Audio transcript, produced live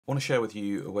I want to share with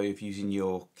you a way of using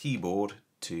your keyboard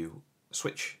to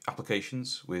switch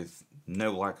applications with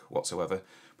no lag whatsoever,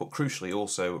 but crucially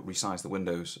also resize the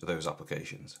windows of those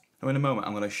applications. Now in a moment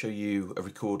I'm going to show you a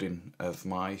recording of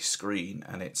my screen,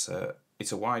 and it's a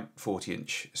wide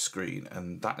 40-inch screen,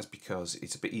 and that is because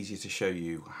it's a bit easier to show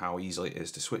you how easily it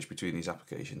is to switch between these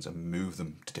applications and move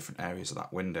them to different areas of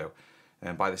that window.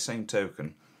 And by the same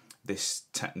token, this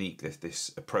technique,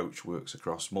 this approach works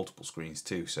across multiple screens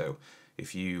too. So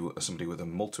if you are somebody with a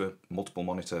multiple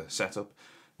monitor setup,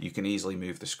 you can easily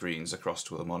move the screens across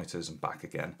to other monitors and back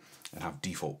again and have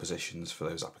default positions for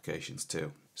those applications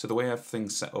too. So the way I have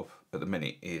things set up at the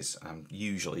minute is I'm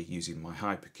usually using my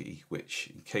hyperkey,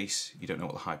 which, in case you don't know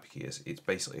what the hyperkey is, it's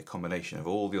basically a combination of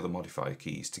all the other modifier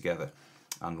keys together,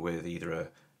 and with either a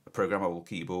programmable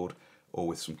keyboard or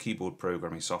with some keyboard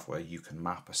programming software you can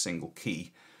map a single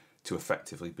key to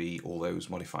effectively be all those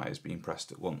modifiers being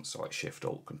pressed at once, so like Shift,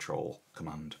 Alt, Control,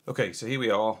 Command. Okay, so here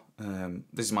we are.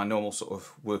 This is my normal sort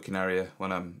of working area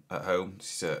when I'm at home.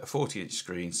 This is a 40-inch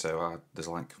screen, so there's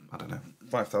like, I don't know,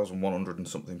 5,100 and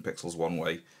something pixels one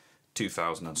way,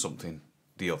 2,000 and something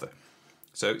the other.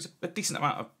 So it's a decent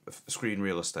amount of screen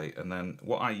real estate, and then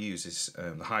what I use is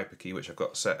the hyperkey, which I've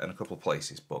got set in a couple of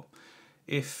places. But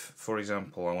if, for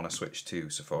example, I want to switch to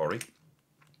Safari,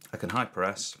 I can hyper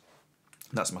S.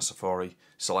 That's my Safari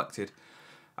selected.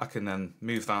 I can then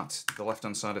move that to the left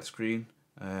hand side of the screen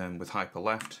with hyper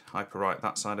left, hyper right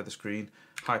that side of the screen.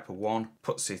 Hyper 1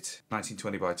 puts it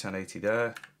 1920 by 1080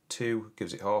 there, 2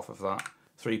 gives it half of that,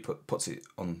 3 puts it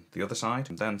on the other side.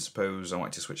 And then suppose I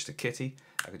want to switch to Kitty,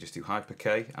 I could just do hyper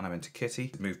K and I'm into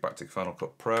Kitty. Move back to Final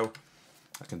Cut Pro,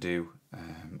 I can do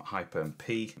hyper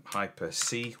P. Hyper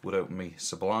C would open me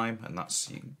Sublime, and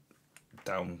that's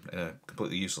down in a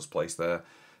completely useless place there.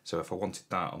 So if I wanted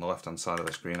that on the left hand side of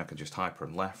the screen, I can just hyper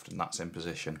and left, and that's in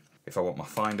position. If I want my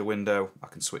Finder window, I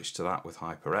can switch to that with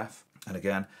hyper F. And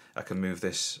again, I can move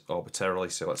this arbitrarily.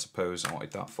 So let's suppose I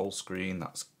wanted that full screen,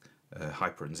 that's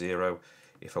hyper and 0.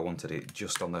 If I wanted it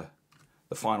just on the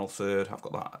final third, I've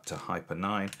got that to hyper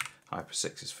 9. Hyper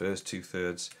 6 is first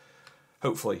 2/3.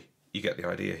 Hopefully you get the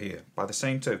idea here. By the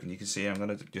same token, you can see I'm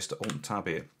going to just Alt tab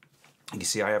here. You can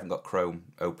see I haven't got Chrome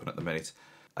open at the minute.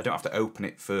 I don't have to open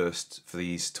it first for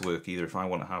these to work either. If I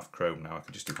want to have Chrome now, I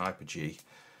can just do hyper G.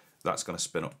 That's going to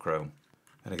spin up Chrome.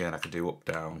 And again, I can do up,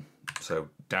 down. So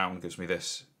down gives me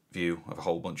this view of a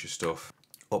whole bunch of stuff.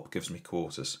 Up gives me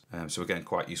quarters. So again,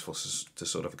 quite useful to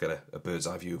sort of get a bird's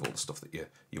eye view of all the stuff that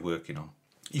you're working on.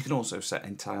 You can also set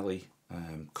entirely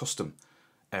custom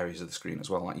areas of the screen as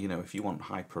well. Like, you know, if you want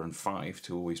hyper and 5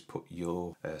 to always put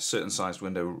your certain sized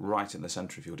window right in the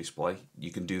center of your display,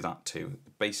 you can do that too.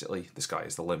 Basically, the sky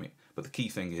is the limit. But the key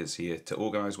thing is here, to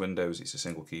organize windows, it's a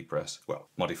single key press. Well,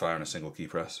 modifier and a single key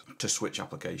press. To switch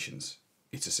applications,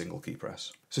 it's a single key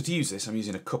press. So to use this, I'm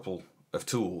using a couple of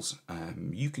tools.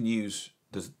 You can use,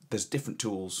 there's different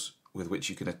tools with which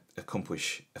you can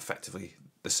accomplish effectively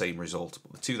the same result.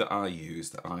 But the two that I use,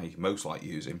 that I most like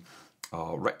using,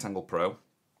 are Rectangle Pro,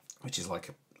 which is like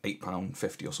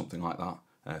 £8.50 or something like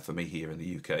that for me here in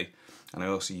the UK. And I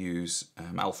also use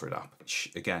Alfred app,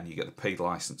 which again, you get the paid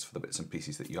license for the bits and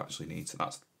pieces that you actually need. So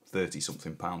that's 30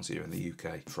 something pounds here in the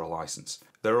UK for a license.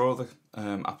 There are other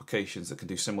applications that can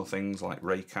do similar things, like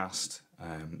Raycast,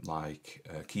 like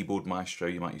Keyboard Maestro.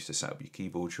 You might use to set up your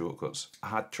keyboard shortcuts. I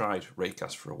had tried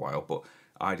Raycast for a while, but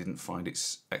I didn't find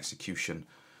its execution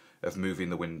of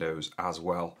moving the windows as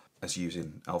well as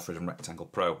using Alfred and Rectangle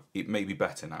Pro. It may be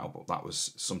better now, but that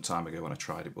was some time ago when I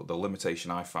tried it. But the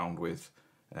limitation I found with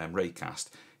Raycast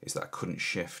is that I couldn't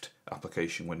shift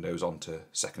application windows onto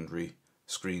secondary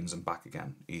screens and back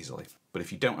again easily. But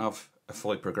if you don't have a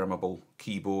fully programmable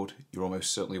keyboard, you're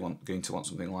almost certainly going to want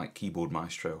something like Keyboard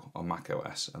Maestro on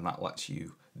macOS, and that lets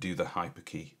you do the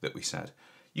hyperkey that we said.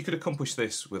 You could accomplish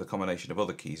this with a combination of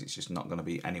other keys, it's just not going to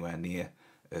be anywhere near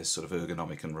as sort of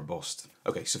ergonomic and robust.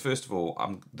 Okay, so first of all,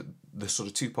 the sort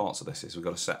of two parts of this is we've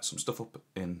got to set some stuff up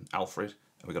in Alfred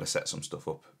and we've got to set some stuff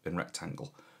up in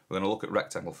Rectangle. We're going to look at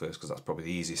Rectangle first because that's probably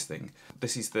the easiest thing.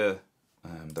 This is the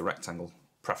Rectangle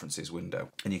preferences window,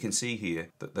 and you can see here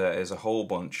that there is a whole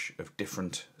bunch of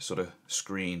different sort of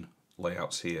screen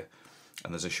layouts here,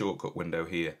 and there's a shortcut window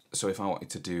here. So if I wanted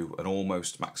to do an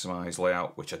almost maximized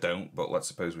layout, which I don't, but let's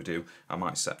suppose we do, I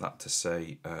might set that to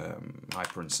say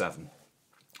hyper and 7.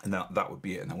 And that would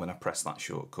be it. And then when I press that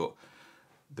shortcut,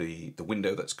 the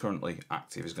window that's currently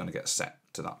active is going to get set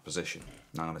to that position.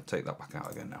 Now I'm going to take that back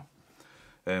out again now.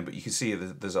 But you can see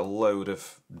there's a load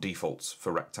of defaults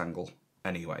for Rectangle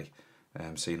anyway.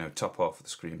 So, you know, top half of the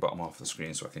screen, bottom half of the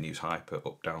screen, so I can use hyper,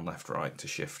 up, down, left, right to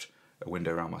shift a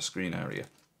window around my screen area.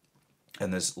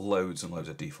 And there's loads and loads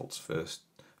of defaults.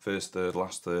 first third,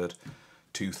 last third,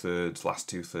 2/3, last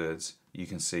 2/3, you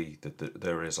can see that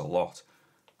there is a lot.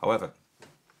 However,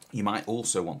 you might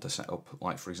also want to set up,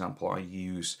 like for example, I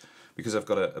use, because I've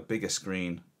got a bigger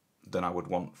screen than I would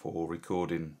want for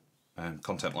recording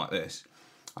content like this,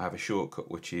 I have a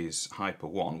shortcut which is Hyper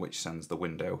 1, which sends the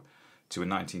window to a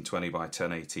 1920 by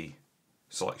 1080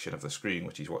 selection of the screen,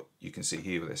 which is what you can see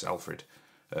here with this Alfred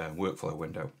workflow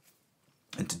window.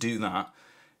 And to do that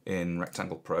in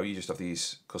Rectangle Pro, you just have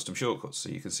these custom shortcuts. So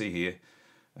you can see here,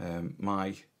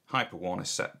 my Hyper 1 is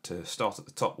set to start at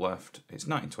the top left. It's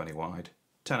 1920 wide,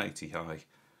 1080 high,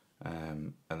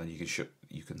 and then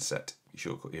you can set your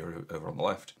shortcut here over on the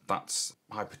left. That's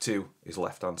Hyper 2 is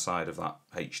left hand side of that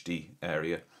HD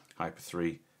area. Hyper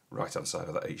 3 right hand side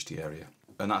of that HD area.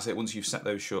 And that's it. Once you've set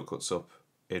those shortcuts up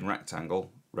in Rectangle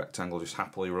just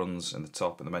happily runs in the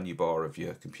top in the menu bar of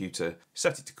your computer.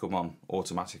 Set it to come on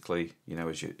automatically, you know,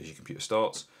 as your computer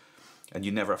starts, and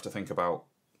you never have to think about,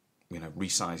 you know,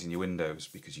 resizing your windows,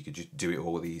 because you could just do it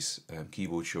all with these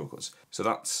keyboard shortcuts. So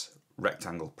that's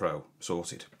Rectangle Pro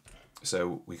sorted.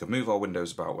 So we can move our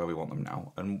windows about where we want them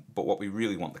now, but what we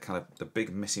really want, the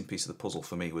big missing piece of the puzzle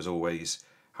for me was always,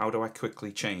 how do I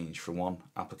quickly change from one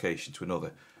application to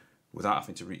another without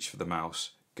having to reach for the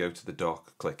mouse, go to the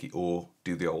dock, click it, or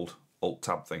do the old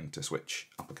Alt-Tab thing to switch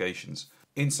applications.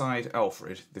 Inside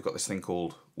Alfred, they've got this thing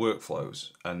called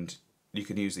Workflows, and you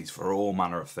can use these for all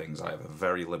manner of things. I have a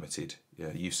very limited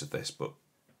use of this, but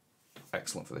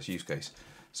excellent for this use case.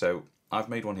 So I've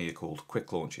made one here called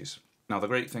Quick Launches. Now the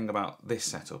great thing about this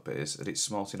setup is that it's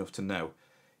smart enough to know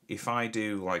if I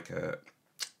do like an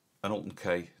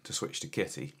Alt-K to switch to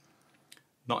Kitty,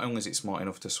 not only is it smart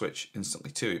enough to switch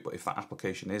instantly to it, but if that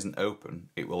application isn't open,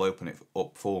 it will open it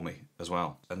up for me as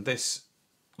well. And this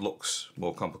looks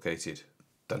more complicated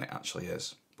than it actually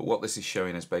is. But what this is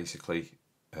showing is basically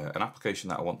an application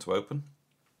that I want to open,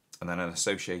 and then an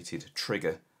associated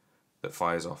trigger that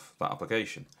fires off that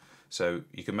application. So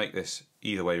you can make this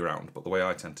either way around, but the way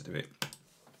I tend to do it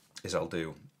is I'll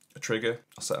do a trigger,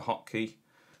 I'll set a hotkey.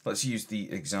 Let's use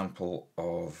the example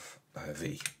of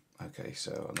V. Okay,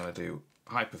 so I'm going to do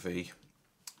Hyper V.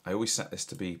 I always set this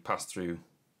to be passed through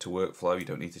to workflow. You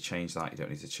don't need to change that. You don't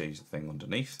need to change the thing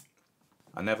underneath.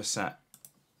 I never set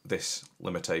this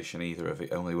limitation either of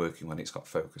it only working when it's got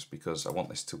focus, because I want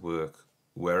this to work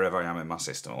wherever I am in my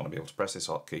system. I want to be able to press this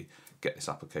hotkey, get this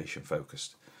application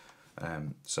focused.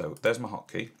 So there's my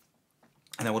hotkey,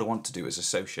 and then what I want to do is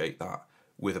associate that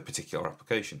with a particular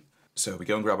application. So we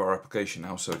go and grab our application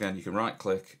now. So again, you can right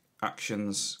click,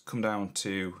 Actions, come down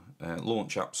to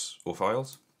Launch Apps or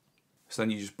Files. So then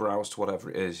you just browse to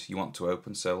whatever it is you want to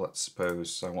open. So let's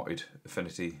suppose I wanted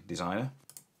Affinity Designer.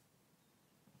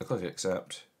 I click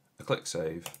Accept, I click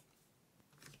Save.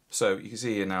 So you can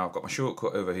see here now I've got my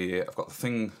shortcut over here. I've got the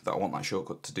thing that I want that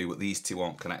shortcut to do, but these two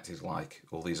aren't connected like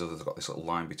all these others. I've got this little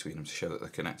line between them to show that they're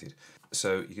connected.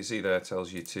 So you can see there it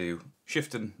tells you to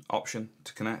Shift and Option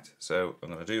to connect. So I'm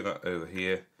going to do that over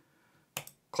here.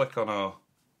 Click on our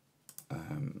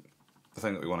the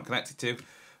thing that we want to connect it to,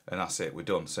 and that's it, we're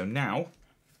done. So now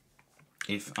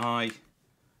if I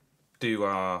do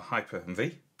our Hyper and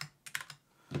V,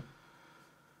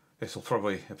 this will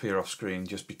probably appear off screen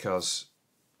just because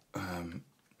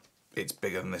it's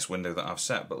bigger than this window that I've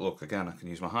set, but look, again, I can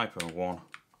use my Hyper 1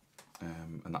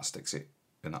 and that sticks it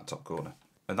in that top corner.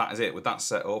 And that is it. With that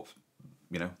set up,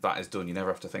 you know, that is done. You never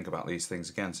have to think about these things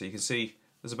again. So you can see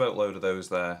there's a boatload of those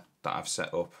there that I've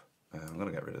set up. I'm going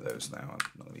to get rid of those now. I'm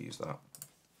not going to use that.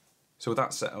 So with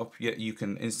that set up, you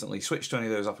can instantly switch to any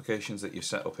of those applications that you've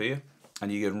set up here,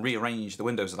 and you can rearrange the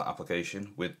windows of that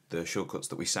application with the shortcuts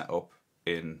that we set up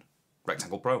in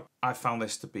Rectangle Pro. I've found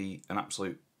this to be an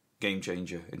absolute game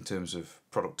changer in terms of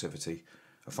productivity.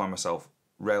 I find myself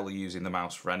rarely using the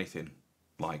mouse for anything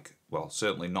like, well,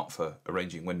 certainly not for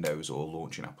arranging windows or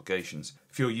launching applications.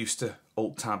 If you're used to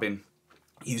Alt-tabbing,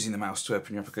 using the mouse to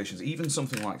open your applications, even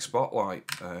something like Spotlight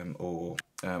or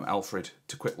Alfred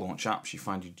to quick launch apps, you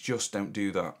find you just don't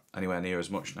do that anywhere near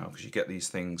as much now, because you get these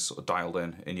things sort of dialed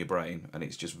in your brain, and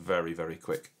it's just very, very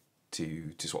quick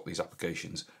to swap these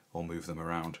applications or move them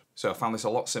around. So I found this a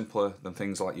lot simpler than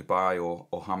things like your Buy or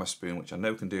Hammer Spoon, which I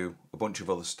know can do a bunch of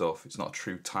other stuff. It's not a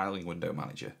true tiling window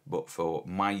manager, but for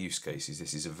my use cases,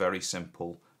 this is a very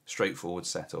simple, straightforward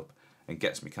setup and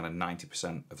gets me kind of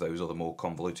 90% of those other more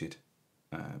convoluted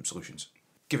solutions.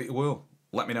 Give it a whirl.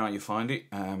 Let me know how you find it.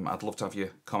 I'd love to have your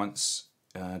comments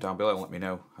down below and let me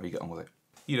know how you get on with it.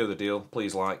 You know the deal.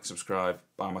 Please like, subscribe,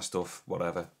 buy my stuff,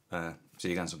 whatever. See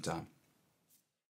you again sometime.